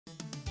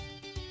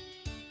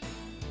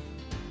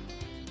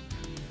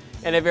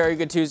And a very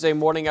good Tuesday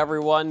morning,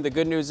 everyone. The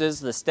good news is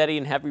the steady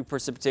and heavy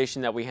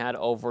precipitation that we had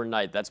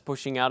overnight. That's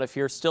pushing out of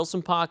here. Still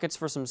some pockets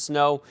for some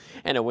snow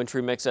and a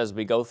wintry mix as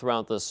we go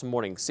throughout this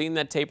morning. Seeing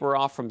that taper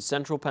off from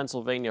central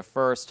Pennsylvania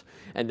first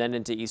and then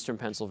into eastern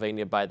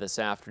Pennsylvania by this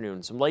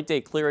afternoon. Some late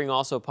day clearing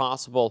also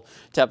possible.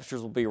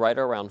 Temperatures will be right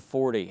around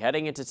 40.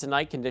 Heading into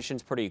tonight,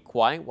 conditions pretty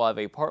quiet. We'll have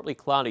a partly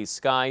cloudy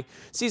sky.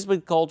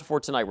 Seasonably cold for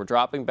tonight. We're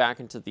dropping back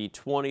into the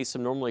 20s.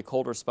 Some normally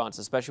colder spots,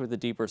 especially with the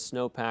deeper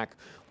snowpack.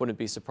 Wouldn't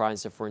be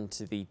surprised if we're into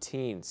the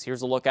teens.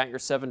 Here's a look at your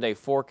 7-day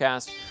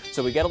forecast.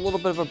 So we get a little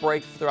bit of a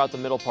break throughout the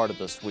middle part of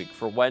this week.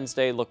 For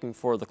Wednesday, looking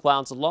for the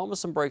clouds along with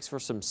some breaks for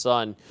some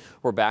sun.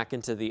 We're back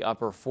into the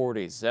upper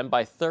 40s. Then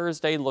by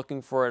Thursday,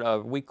 looking for a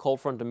weak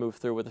cold front to move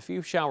through with a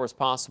few showers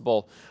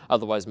possible.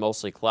 Otherwise,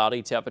 mostly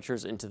cloudy.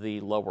 Temperatures into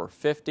the lower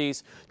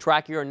 50s.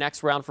 Track your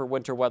next round for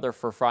winter weather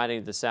for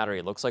Friday to Saturday.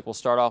 It looks like we'll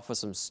start off with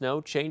some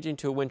snow, changing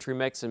to a wintry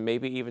mix, and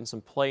maybe even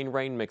some plain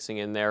rain mixing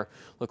in there.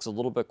 Looks a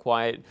little bit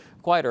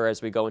quieter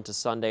as we go into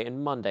Sunday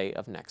and Monday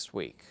of next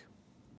week.